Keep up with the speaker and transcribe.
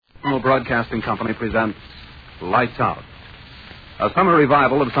National Broadcasting Company presents Lights Out, a summer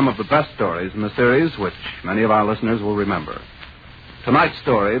revival of some of the best stories in the series, which many of our listeners will remember. Tonight's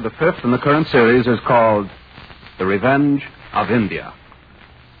story, the fifth in the current series, is called The Revenge of India.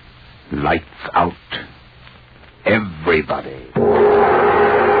 Lights out. Everybody.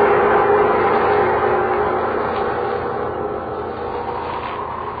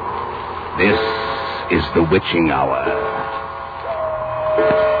 This is the witching hour.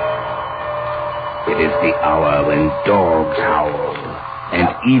 It is the hour when dogs howl and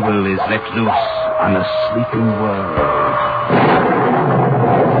evil is let loose on a sleeping world.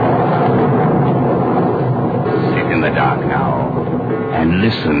 Sit in the dark now and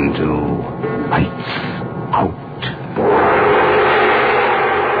listen to Lights Out.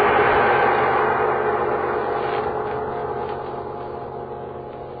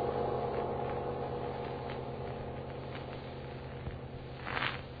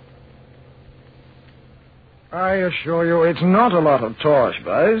 I assure you, it's not a lot of tosh,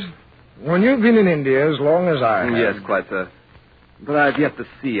 Buzz. When you've been in India as long as I have... Yes, quite, sir. But I've yet to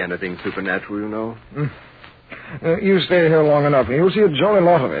see anything supernatural, you know. You stay here long enough, and you'll see a jolly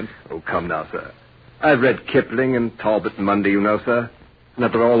lot of it. Oh, come now, sir. I've read Kipling and Talbot and Mundy, you know, sir. And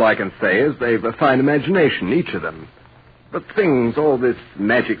after all I can say is they've a fine imagination, each of them. But things, all this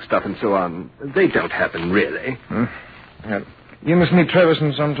magic stuff and so on, they don't happen, really. You must meet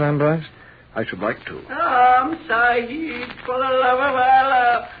Treverson sometime, Bryce. I should like to. Arms, Sahib, for the love of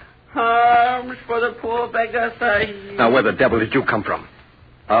Allah. Arms for the poor beggar, Sahib. Now, where the devil did you come from?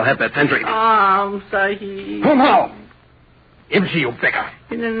 I'll have that sentry. Arms, Sahib. Whom how? Imsi, you beggar.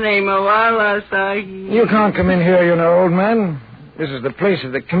 In the name of Allah, Sahib. You can't come in here, you know, old man. This is the place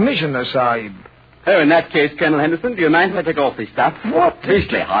of the commissioner, Sahib. Oh, in that case, Colonel Henderson, do you mind if I take off this stuff? What?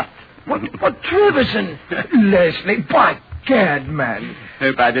 Beastly hot. What, Treverson? Leslie, by gad, man.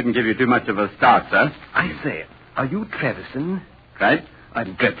 Hope I didn't give you too much of a start, sir. I say, are you Treverson? Right?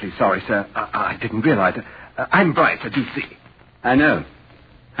 I'm dreadfully sorry, sir. I didn't realize it. I'm Bryce, at DC. I know.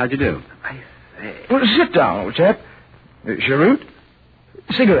 How'd you do? I say. Well, sit down, old chap. Cheroot?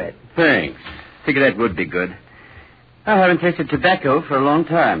 Cigarette? Thanks. Cigarette would be good. I haven't tasted tobacco for a long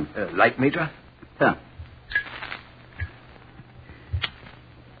time. Light, Major? Huh.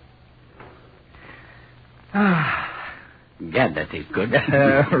 Gad, that tastes good.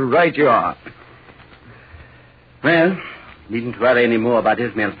 Right you are. Well, needn't worry any more about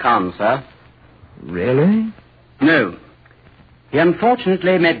Ismail Khan, sir. Really? No. He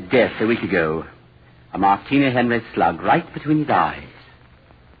unfortunately met death a week ago. A Martini Henry slug right between his eyes.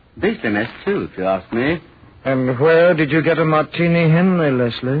 Beastly mess, too, if you ask me. And where did you get a Martini Henry,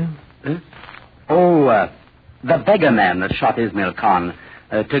 Leslie? Huh? Oh, the beggar man that shot Ismail Khan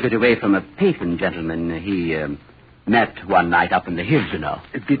took it away from a Payton gentleman he met one night up in the hills, you know.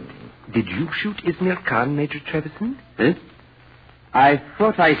 Did you shoot Ismail Khan, Major Treverson? Huh? I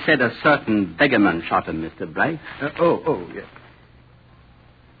thought I said a certain beggarman shot him, Mr. Bryce. Yes.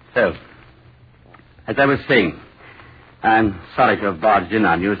 So, as I was saying, I'm sorry to have barged in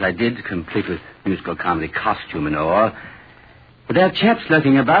on you as I did, complete with musical comedy costume and all. But there are chaps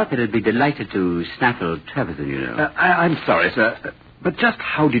lurking about that'd be delighted to snaffle Treverson, you know. I'm sorry, sir. But just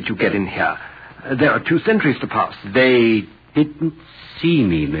how did you get in here? There are 2 sentries to pass. They didn't see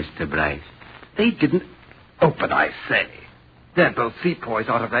me, Mr. Bryce. They didn't... Oh, but I say. They're both sepoys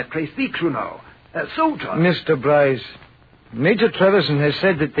out of that place, you know. Soldiers. Mr. Bryce, Major Treverson has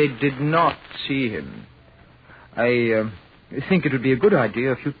said that they did not see him. I think it would be a good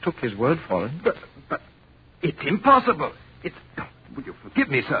idea if you took his word for it. But it's impossible. It's... Will you forgive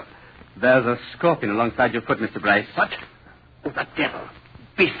me, sir? There's a scorpion alongside your foot, Mr. Bryce. What? Oh, the devil.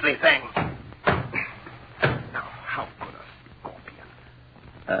 Beastly thing. Now, how could a scorpion...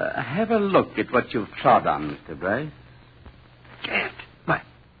 Have a look at what you've trod on, Mr. Bryce. Gad,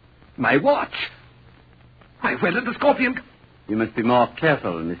 my watch. Why, where did the scorpion... You must be more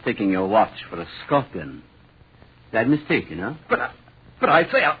careful in mistaking your watch for a scorpion. That mistake, you know? But I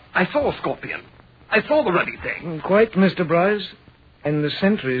say, I saw a scorpion. I saw the ruddy thing. Quite, Mr. Bryce. And the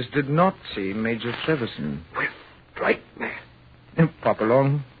sentries did not see Major Treverson. Well, right. Pop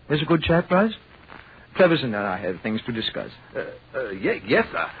along. There's a good chap, Bryce. Treverson and I have things to discuss. Yes,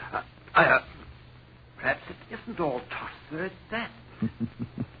 sir. Perhaps it isn't all toss, sir. It's that.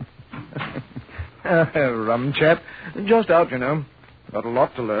 Rum chap. Just out, you know. Got a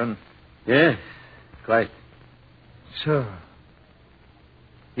lot to learn. Yes, quite. So,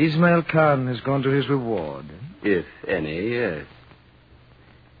 Ismail Khan has gone to his reward. If any, yes.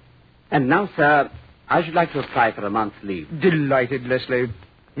 And now, sir, I should like to apply for a month's leave. Delighted, Leslie.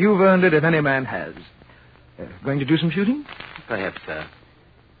 You've earned it if any man has. Going to do some shooting? Perhaps, sir.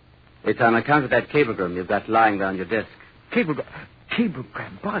 It's on account of that cablegram you've got lying there on your desk.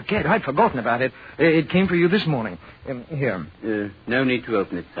 Cablegram? By gad, I'd forgotten about it. It came for you this morning. Here. No need to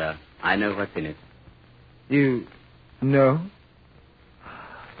open it, sir. I know what's in it. You know?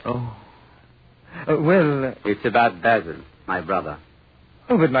 Oh. Well... It's about Basil, my brother.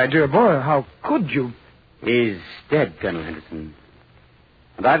 Oh, but my dear boy, how could you? He's dead, Colonel Henderson.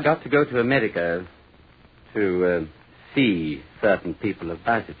 And I've got to go to America to see certain people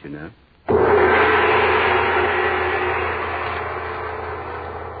about it, you know.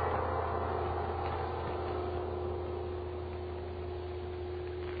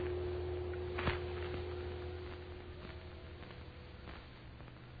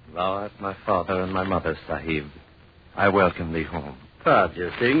 Thou art my father and my mother, Sahib. I welcome thee home. Pardieu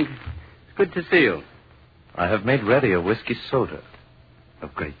Singh. It's good to see you. I have made ready a whiskey soda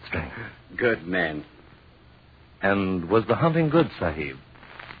of great strength. Good man. And was the hunting good, Sahib?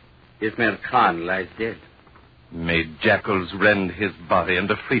 Ismail Khan lies dead. May jackals rend his body and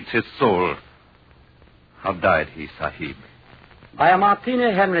defeat his soul. How died he, Sahib? By a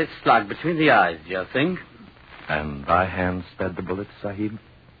Martina Henry slug between the eyes, Jai Singh. And thy hand sped the bullet, Sahib?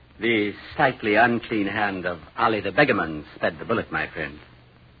 The slightly unclean hand of Ali the Beggarman sped the bullet, my friend.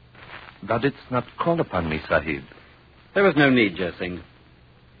 Thou didst not call upon me, Sahib. There was no need, Jai Singh.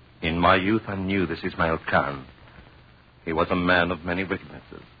 In my youth, I knew this Ismail Khan. He was a man of many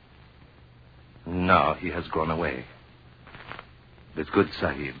wickednesses. Now he has gone away. It is good,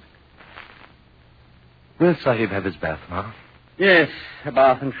 Sahib. Will Sahib have his bath now? Yes, a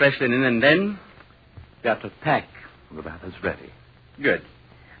bath and fresh linen, and then got to pack. The bath is ready. Good.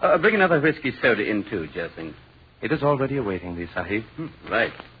 Bring another whiskey soda in, too, Jai Singh. It is already awaiting thee, Sahib.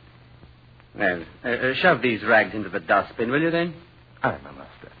 Right. Well, shove these rags into the dustbin, will you, then? Aye, my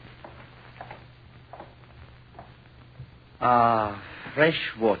master. Fresh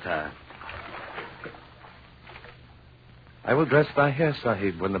water. I will dress thy hair,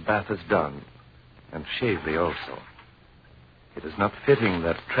 Sahib, when the bath is done, and shave thee also. It is not fitting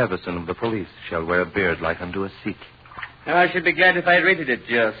that Treverson of the police shall wear a beard like unto a Sikh. Now, I should be glad if I rated it,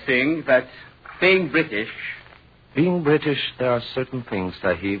 Jai Singh, but being British... Being British, there are certain things,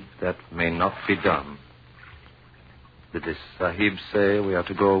 Sahib, that may not be done. Did this Sahib say we are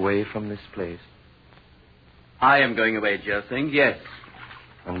to go away from this place? I am going away, Jai Singh, yes.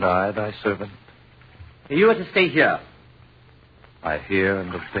 And I, thy servant? You are to stay here. I hear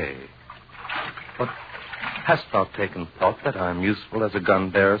and obey. But hast thou taken thought that I am useful as a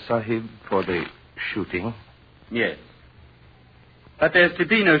gun-bearer, Sahib, for the shooting? Yes. But there's to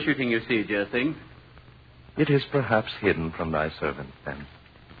be no shooting, you see, Jai Singh. It is perhaps hidden from thy servant, then.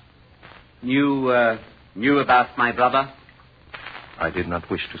 You, knew about my brother? I did not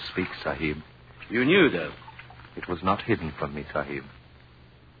wish to speak, Sahib. You knew, though. It was not hidden from me, Sahib.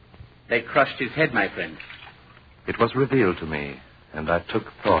 They crushed his head, my friend. It was revealed to me, and I took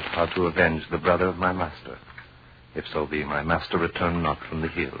thought how to avenge the brother of my master. If so be my master return not from the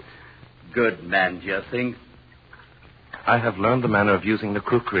hills. Good man, Jai Singh. I have learned the manner of using the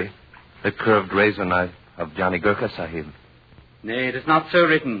kukri, the curved razor knife of Johnny Gurkha, Sahib. Nay, it is not so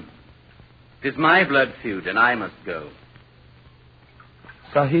written. It is my blood feud, and I must go.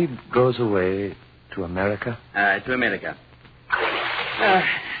 Sahib goes away to America? To America.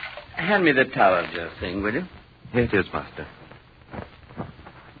 Hand me the towel, Jai Singh, will you? Here it is, master.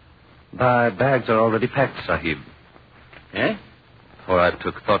 Thy bags are already packed, Sahib. Eh? For I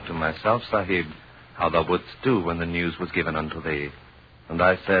took thought to myself, Sahib, how thou wouldst do when the news was given unto thee. And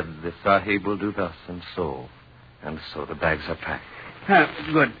I said, the Sahib will do thus and so the bags are packed.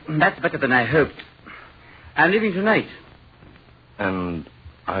 Good. That's better than I hoped. I'm leaving tonight. And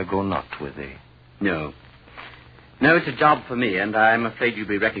I go not with thee. No. No, it's a job for me, and I'm afraid you'll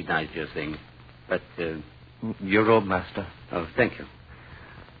be recognized, Jai Singh. But, Your robe, master. Oh, thank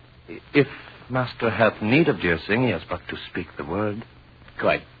you. If master hath need of Jai Singh, he has but to speak the word.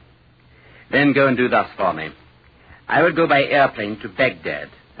 Quite. Then go and do thus for me. I will go by airplane to Baghdad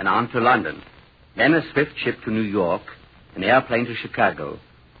and on to London. Then a swift ship to New York, an airplane to Chicago.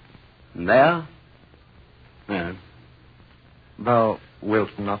 And there... Well... Thou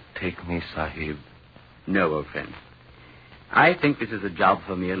wilt not take me, Sahib. No, old friend. I think this is a job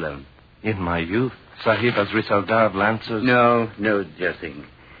for me alone. In my youth, Sahib as Risaldar of Lancers... No, Jai Singh.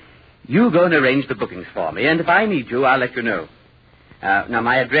 You go and arrange the bookings for me, and if I need you, I'll let you know. Now,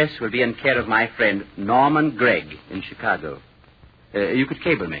 my address will be in care of my friend Norman Gregg in Chicago. You could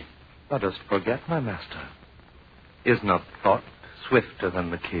cable me. Thou dost forget, my master. Is not thought swifter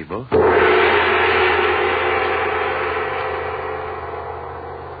than the cable?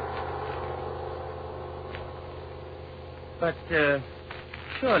 But,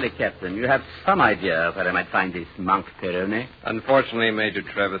 surely, Captain, you have some idea of where I might find this Monk Perrone. Unfortunately, Major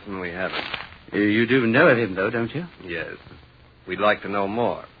Trevisan, we haven't. You do know of him, though, don't you? Yes. We'd like to know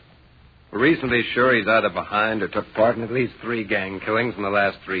more. We're reasonably sure he's either behind or took part in at least 3 gang killings in the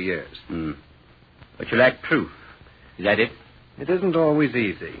last 3 years. But you lack proof. Is that it? It isn't always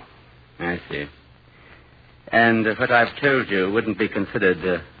easy. I see. And what I've told you wouldn't be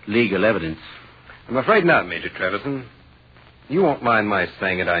considered legal evidence. I'm afraid not, Major Trevisan. You won't mind my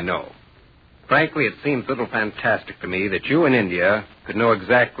saying it, I know. Frankly, it seems a little fantastic to me that you in India could know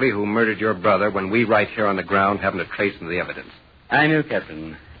exactly who murdered your brother when we right here on the ground haven't a trace of the evidence. I know,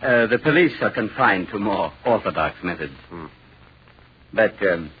 Captain. The police are confined to more orthodox methods. But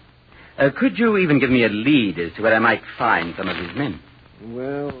could you even give me a lead as to where I might find some of his men?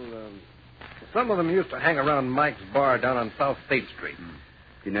 Well, some of them used to hang around Mike's bar down on South State Street.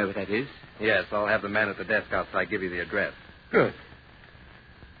 Do you know what that is? Yes, I'll have the man at the desk outside give you the address. Good.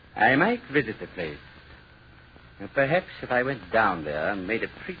 I might visit the place. And perhaps if I went down there and made a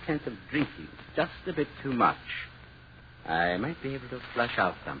pretense of drinking just a bit too much, I might be able to flush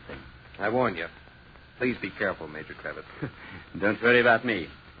out something. I warn you. Please be careful, Major Trevisan. Don't worry about me.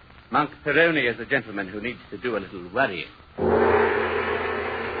 Monk Perrone is a gentleman who needs to do a little worrying.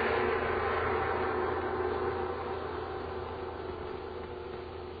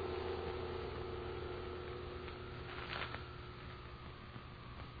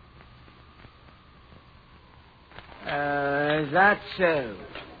 Is that so?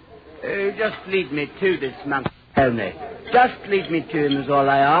 Just lead me to this Monk Perrone. Just lead me to him is all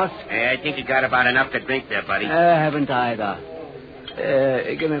I ask. I think you got about enough to drink there, buddy. Haven't either.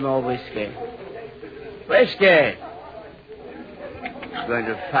 Give me more whiskey. Whiskey! I'm going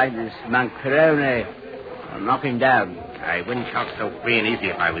to find this Monk Perrone. I'll knock him down. I wouldn't talk so free and easy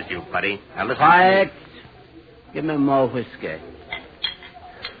if I was you, buddy. Now listen. Quiet. Give me more whiskey.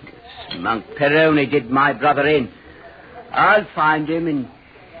 This Monk Perrone did my brother in. I'll find him and...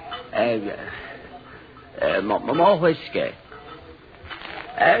 more whiskey.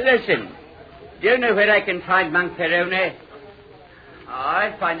 Listen. Do you know where I can find Monk Perrone?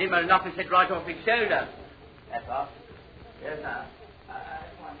 I'll find him and knock his head right off his shoulder. That's all. Yes, sir.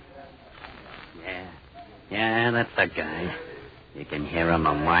 Yeah, that's the guy. You can hear him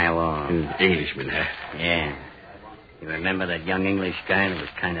a mile off. Englishman, huh? Yeah. You remember that young English guy that was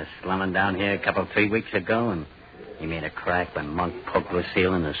kind of slumming down here a 3 weeks ago, and he made a crack when Monk poked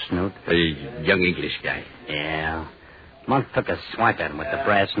Lucille in the snoot? A young English guy. Yeah. Monk took a swipe at him with the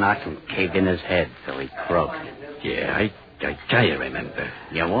brass knocks and caved in his head, so he croaked. Yeah, I kind of remember.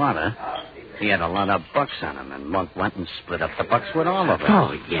 You wanna? He had a lot of bucks on him, and Monk went and split up the bucks with all of them.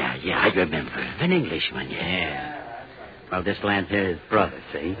 Oh, yeah, I remember. An Englishman, Yeah. Well, this lad's here his brother,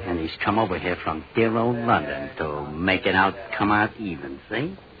 see? And he's come over here from dear old London to make it out, come out even,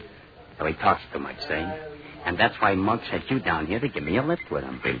 see? So he talks too much, see? And that's why Monk sent you down here to give me a lift with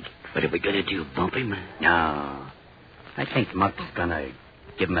him. What are we going to do, bump him? No. I think Monk's going to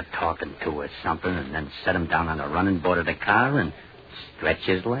give him a talking to or something and then set him down on the running board of the car and stretch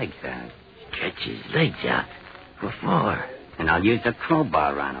his legs out. Stretch his legs out? What for? And I'll use a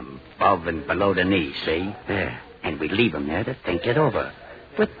crowbar on him, above and below the knee, see? There. And we leave him there to think it over.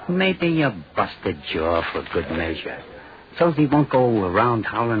 With maybe a busted jaw for good measure. So he won't go around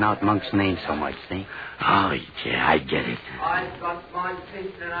howling out Monk's name so much, see? Oh, yeah, I get it. I've got my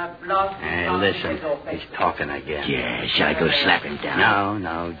feet and I've lost... Hey, listen, he's talking again. Yeah, shall I go slap him down?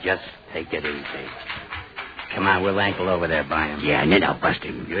 No, just take it easy. Come on, we'll ankle over there by him. Yeah, and then I'll bust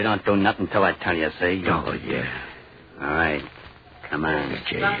him. You don't do nothing till I tell you, see? Oh, yeah. All right. Come on.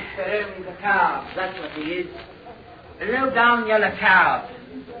 Okay. Monk Perrone the cow. That's what he is. A low-down yellow cow.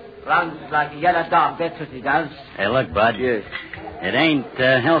 Runs like a yellow dog, that's what he does. Hey, look, Bud. Yes. It ain't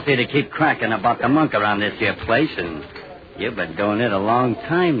healthy to keep cracking about the Monk around this here place, and you've been doing it a long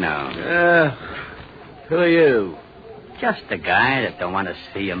time now. Who are you? Just a guy that don't want to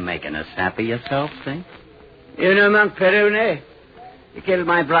see you making a sap of yourself, see? You know Monk Perrone? He killed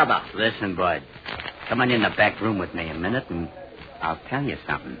my brother. Listen, Bud. Come on in the back room with me a minute, and I'll tell you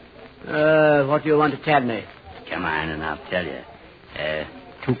something. What do you want to tell me? Come on, and I'll tell you.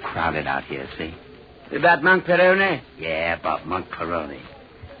 Too crowded out here, see? About Monk Perrone? Yeah, about Monk Perrone.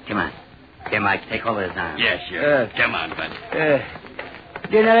 Come on. Here, Mike, take hold of his arm. Yeah, sure. Come on, Bud.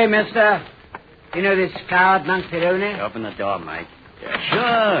 Do you know him, mister? You know this coward, Monk Perrone? Open the door, Mike.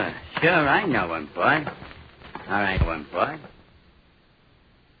 Yeah. Sure, I know him, boy. All right, one boy.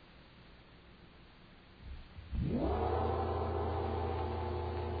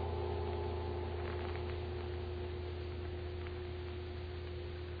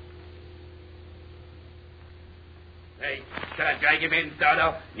 Hey, shall I drag him in,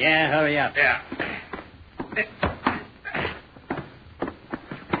 Dodo? Yeah, hurry up. Yeah.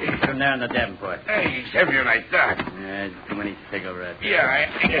 He's from there in the Davenport. Hey, he's heavier than I thought. Too many cigarettes. Yeah,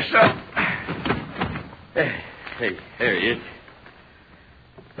 I guess so. Hey, there he is.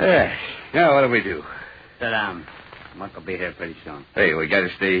 Now, what do we do? Sit down. Monk will be here pretty soon. Hey, we got to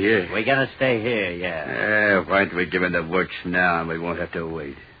stay here. We gotta stay here, yeah. Why don't we give him the works now and we won't have to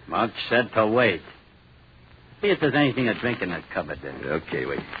wait? Monk said to wait. See if there's anything to drink in that cupboard there. Okay,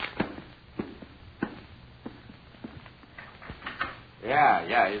 wait.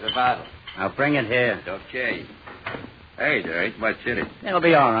 Yeah, here's a bottle. Now bring it here. Okay. Hey, there ain't much in it. It'll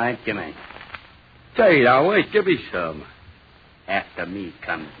be all right. Give me. Say, now, wait, give me some. After me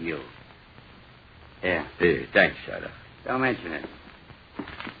comes you. Here. Here, thanks, Shadow. Don't mention it.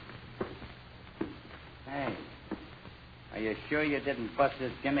 Hey. Are you sure you didn't bust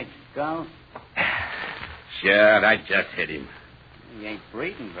this gimmick skull? Sure, I just hit him. He ain't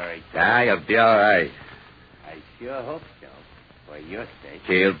breathing very good. He'll be all right. I sure hope so. For your sake.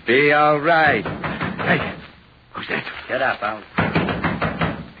 He'll be all right. Hey, who's that? Get up, Al.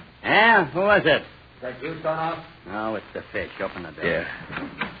 Yeah, who was it? That you, Stonoff? No, it's the fish. Open the door. Yeah.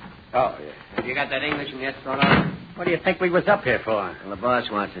 Oh, yeah. Have you got that Englishman yet, Stonoff? What do you think we was up here for? Well, the boss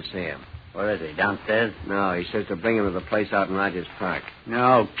wants to see him. Where is he? Downstairs? No, he says to bring him to the place out in Rogers Park.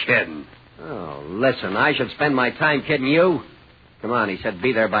 No kidding. Oh, listen, I should spend my time kidding you. Come on, he said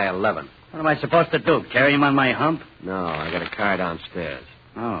be there by 11. What am I supposed to do? Carry him on my hump? No, I got a car downstairs.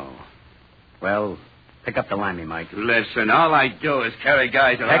 Oh. Well, pick up the limey, Mike. Listen, all I do is carry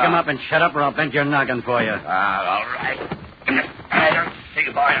guys around. Pick him up and shut up or I'll bend your noggin for you. All right. I don't see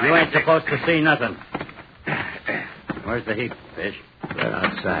a boy. You ain't supposed to see nothing. Where's the heap, Fish? Right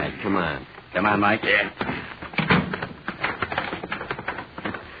outside. Come on. Come on, Mike. Yeah.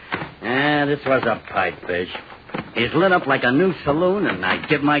 Yeah, this was a pipe, Fish. He's lit up like a new saloon, and I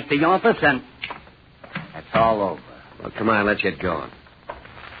give Mike the office, and that's all over. Well, come on, let's get going.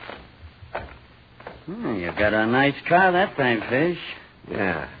 You got a nice car that time, Fish.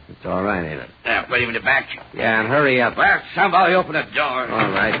 Yeah, it's all right, ain't it? Yeah, put him in the back. Yeah, and hurry up. Well, somebody open the door.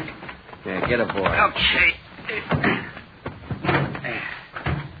 All right. Yeah, get aboard. Okay.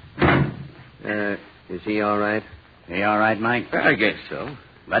 Is he all right? You all right, Mike? I guess so.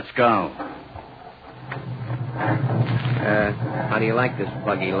 Let's go. How do you like this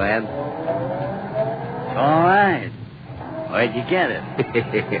buggy, lad? It's all right. Where'd you get it?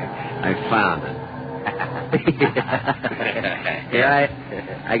 I found it. Yeah,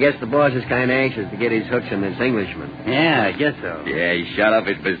 I guess the boss is kind of anxious to get his hooks on this Englishman. Yeah, I guess so. Yeah, he shot up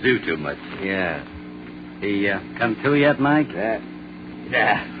his bazoo too much. Yeah. He come to yet, Mike?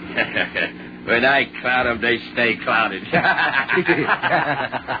 Yeah. When I cloud them, they stay clouded.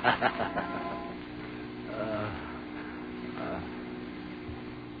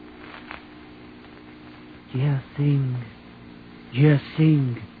 Dear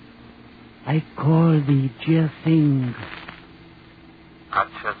Singh, I call thee, dear Singh.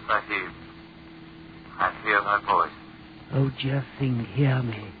 Acha Sahib, I hear thy voice. Oh, dear Singh, hear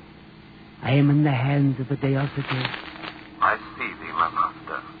me. I am in the hands of the Deophagist. I see thee, my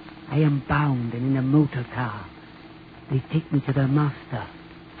master. I am bound and in a motor car. They take me to their master.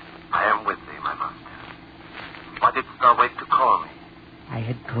 I am with thee, my master. Why didst thou wait to call me? I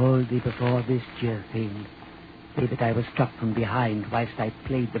had called thee before this, dear Singh. Say that I was struck from behind whilst I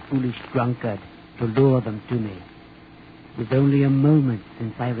played the foolish drunkard to lure them to me. It was only a moment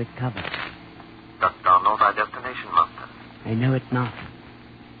since I recovered. Dost thou know thy destination, master? I know it not.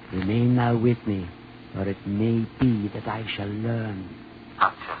 Remain thou with me, or it may be that I shall learn.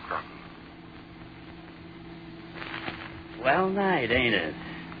 Acha Sahib. Well, night, ain't it?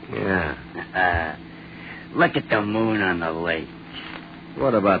 Yeah. Look at the moon on the lake.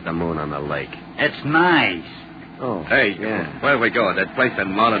 What about the moon on the lake? It's nice. Oh, Hey, yeah. where we going? That place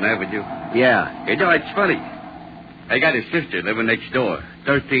on Marlin Avenue? Yeah. You know, it's funny. I got a sister living next door,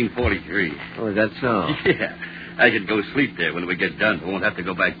 1343. Oh, is that so? Yeah. I should go sleep there when we get done. We won't have to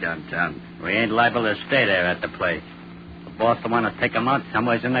go back downtown. We ain't liable to stay there at the place. The boss will want to take him out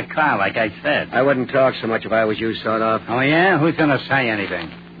somewheres in the car, like I said. I wouldn't talk so much if I was you, sort of. Oh, yeah? Who's going to say anything?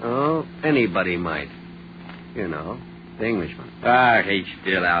 Oh, anybody might. You know, the Englishman. He's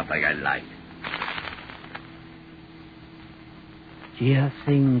still out like I like. Dear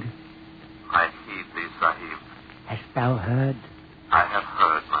Singh, I heed thee, Sahib. hast thou heard? I have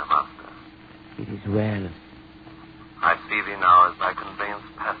heard, my master. It is well. I see thee now as thy conveyance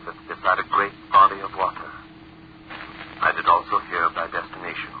passeth beside a great body of water. I did also hear of thy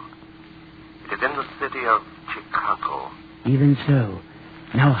destination. It is in the city of Chicago. Even so.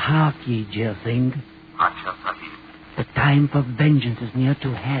 Now hark ye, dear Singh. Acha Sahib. time for vengeance is near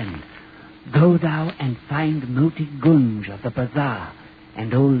to hand. Go thou and find Moti Gunj of the bazaar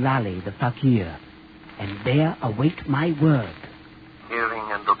and old Lally the fakir, and there await my word. Hearing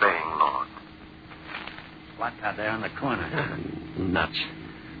and obeying, Lord. What are they on the corner? Nuts.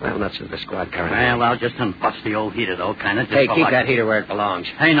 Well, nuts is the squad car. Well, I'll just unbust the old heater, though, kind of. Hey, keep that heater where it belongs.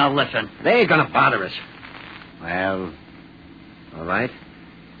 Hey, now listen. They ain't gonna bother us. Well, All right.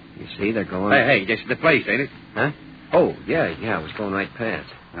 You see, they're going... Hey, this is the place, ain't it? Huh? Oh, yeah, I was going right past.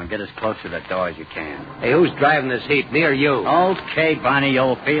 now get as close to the door as you can. Hey, who's driving this heat? Me or you? Okay, Barney,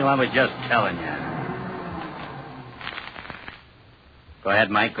 old feel, I was just telling you. Go ahead,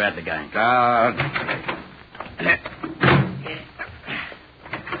 Mike, grab the guy.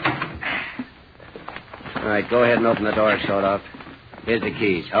 All right, go ahead and open the door, sort of. Here's the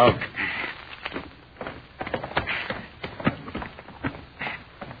keys. Okay.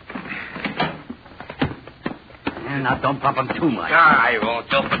 Now, don't pump them too much. I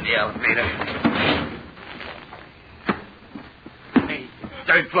won't open the elevator. Hey,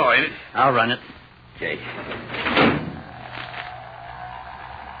 third floor, ain't it? I'll run it. Okay.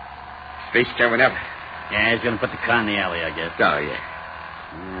 Space coming up. Yeah, he's going to put the car in the alley, I guess. Oh, yeah.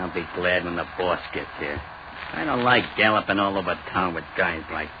 I'll be glad when the boss gets here. I don't like galloping all over town with guys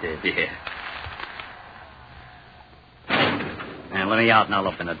like this. Yeah. Now, let me out and I'll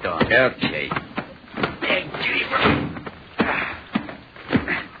open the door. Okay.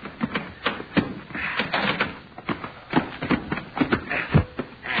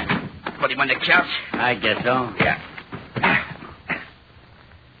 Put him on the couch? I guess so. Yeah.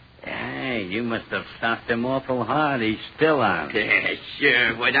 Hey, you must have socked him awful hard. He's still on. Yeah,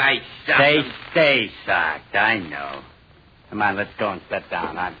 sure. When I Stay socked. I know. Come on, let's go and sit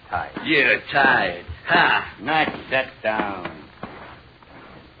down. I'm tired. You're tired. Ha! Not sit down.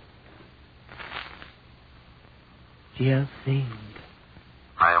 Dear Singh,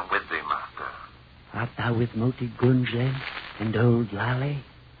 I am with thee, Master. art thou with Moti Gunj then, and old Lally?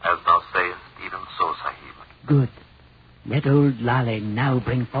 As thou sayest, even so, Sahib. Good. Let old Lally now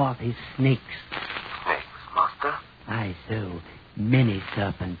bring forth his snakes. Snakes, Master? Aye, so. Many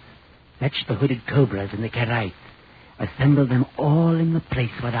serpents. Fetch the hooded cobras and the kerites. Assemble them all in the place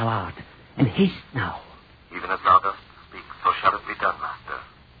where thou art. And haste now. Even as thou dost speak, so shall it be done, Master.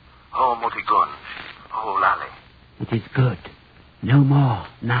 Oh, Moti Gunj. Oh, Lally. It is good. No more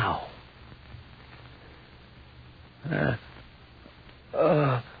now. Hey,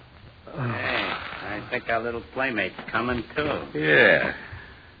 I think our little playmate's coming, too. Yeah.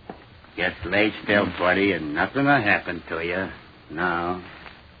 Just lay still, buddy, and nothing will happen to you. No.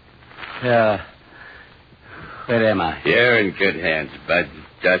 Where am I? You're in good hands, Bud.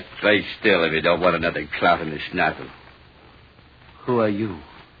 Just lay still if you don't want another clot in the snozzle. Who are you?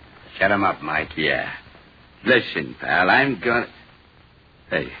 Shut him up, Mike. Yeah. Listen, pal, I'm gonna...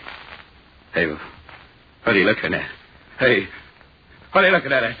 Hey, what are you looking at? Hey, what are you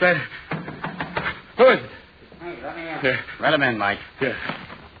looking at, I said? Who is it? Hey, let him in, Mike. Yeah.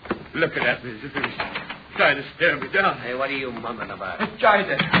 Looking at me as if he was trying to stare me down. Hey, what are you mumbling about? He's trying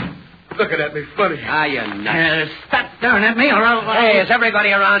to... Looking at me funny. Ah, you nuts. Stop staring at me or I'll... Hey, is everybody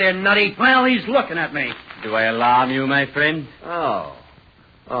around here nutty? Well, he's looking at me. Do I alarm you, my friend? Oh,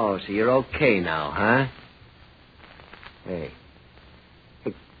 so you're okay now, huh? Hey,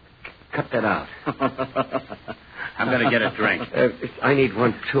 cut that out. I'm going to get a drink. I need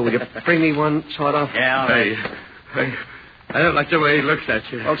one, too. Will you bring me one, sort of? Yeah, all right. Hey, I don't like the way he looks at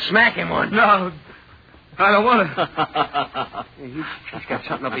you. Oh, smack him one. No, I don't want to. He's got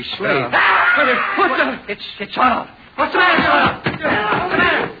something up his sleeve. What the? It's off. What's the matter, What's the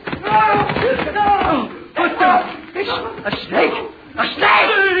matter? No! What the? It's a snake. A snake!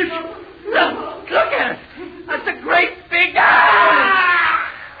 Look at it. That's a great big...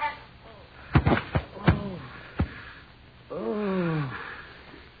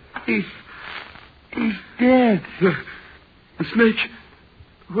 He's dead. The snake.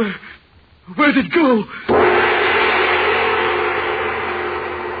 Where did it go?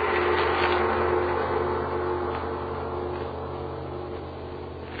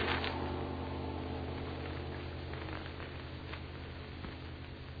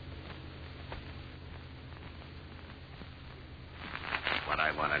 What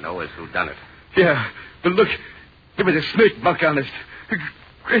I want to know is who done it. Yeah, but look, there was a snake buck on us. A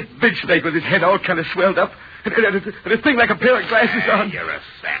great big snake with his head all kind of swelled up. And a thing like a pair of glasses on. You're a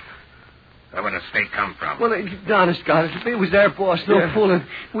sap. Where would a snake come from? Well, honest, God, it was there, boss. No fooling.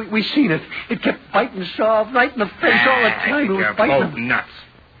 We seen it. It kept biting Saul right in the face all the time. I think It was you're biting both him. nuts.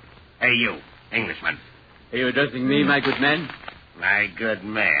 Hey, you, Englishman. Are you addressing me, my good man? My good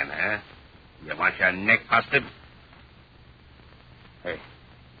man, huh? You want your neck busted?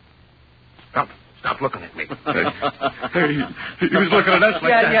 Stop looking at me. He was looking at us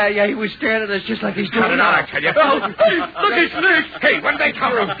like that. Yeah, he was staring at us just like he's doing Cut it out, I tell you. Look at Snake! Hey, where did they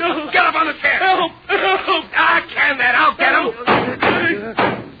come from? Get up on the chair. Help! I can that. I'll get him.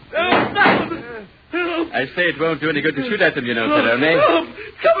 I say it won't do any good to shoot at them, you know, Perrone.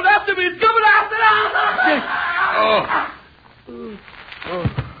 It's coming after me! It's coming after me!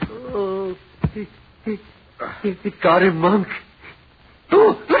 It got him, Monk.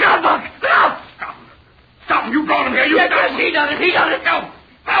 Oh, look out, Monk! Look out! Stop him. You brought him here. You Yes, he done it. He done it. Go.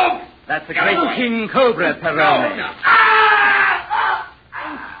 Go. That's the great King Cobra, Perrone.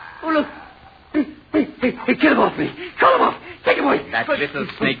 Oh, look. Hey, get him off me. Cut him off. Take him away. That little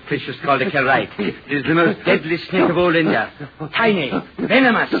snake fish is called a kerite. It is the most deadly snake of all India. Tiny,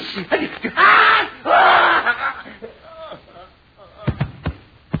 venomous.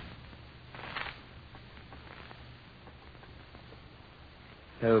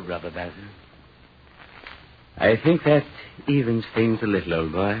 So, Brother Basil, I think that evens things a little,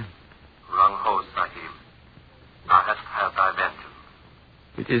 old boy. Wrong ho, Sahib. Thou hast had thy vengeance.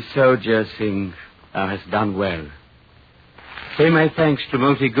 It is so, Jer Singh. Thou hast done well. Say my thanks to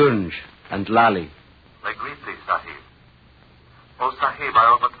Moti Gunj and Lali. I greet thee, Sahib. Oh, Sahib, I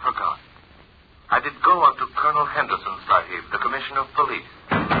all but forgot. I did go unto Colonel Henderson, Sahib, the Commissioner of Police.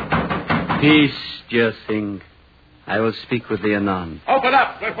 Peace, Jer Singh. I will speak with thee anon. Open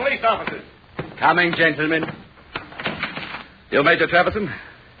up. We're police officers. Coming, gentlemen. You Major Treverson?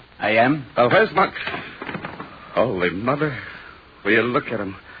 I am. Oh, where's Monk? Holy Mother. Will you look at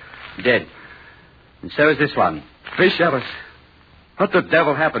him? Dead. And so is this one. Fish Ellis. What the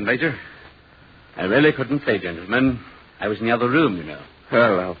devil happened, Major? I really couldn't say, gentlemen. I was in the other room, you know.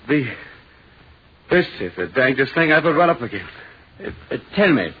 Well, I'll be... This is the dangest thing I've ever run up against.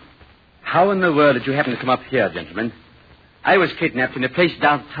 Tell me, how in the world did you happen to come up here, gentlemen? I was kidnapped in a place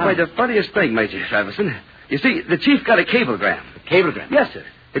downtown. Why, the funniest thing, Major Treverson. You see, the chief got a cablegram. A cablegram? Yes, sir.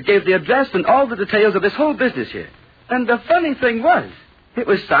 It gave the address and all the details of this whole business here. And the funny thing was, it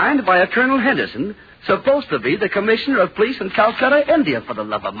was signed by a Colonel Henderson, supposed to be the Commissioner of Police in Calcutta, India, for the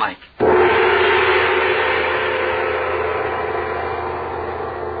love of Mike.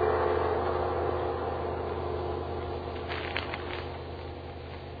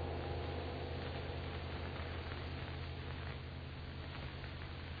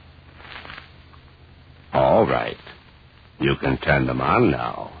 All right. You can turn them on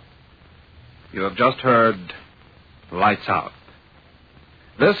now. You have just heard Lights Out.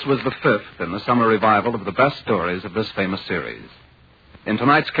 This was the fifth in the summer revival of the best stories of this famous series. In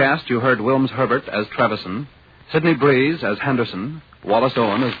tonight's cast, you heard Wilms Herbert as Treverson, Sidney Breeze as Henderson, Wallace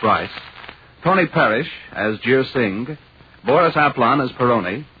Owen as Bryce, Tony Parrish as Jer Singh, Boris Aplon as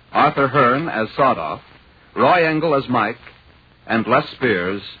Perrone, Arthur Hearn as Sawdoff, Roy Engel as Mike, and Les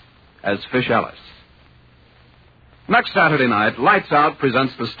Spears as Fish Ellis. Next Saturday night, Lights Out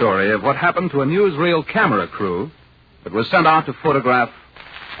presents the story of what happened to a newsreel camera crew that was sent out to photograph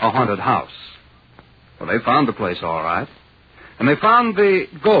a haunted house. Well, they found the place all right. And they found the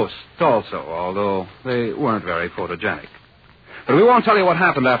ghosts also, although they weren't very photogenic. But we won't tell you what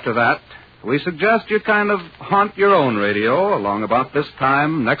happened after that. We suggest you kind of haunt your own radio along about this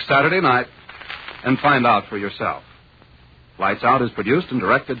time next Saturday night and find out for yourself. Lights Out is produced and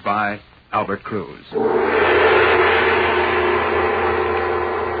directed by Albert Cruz.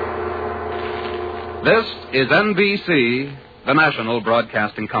 This is NBC, the National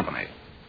Broadcasting Company.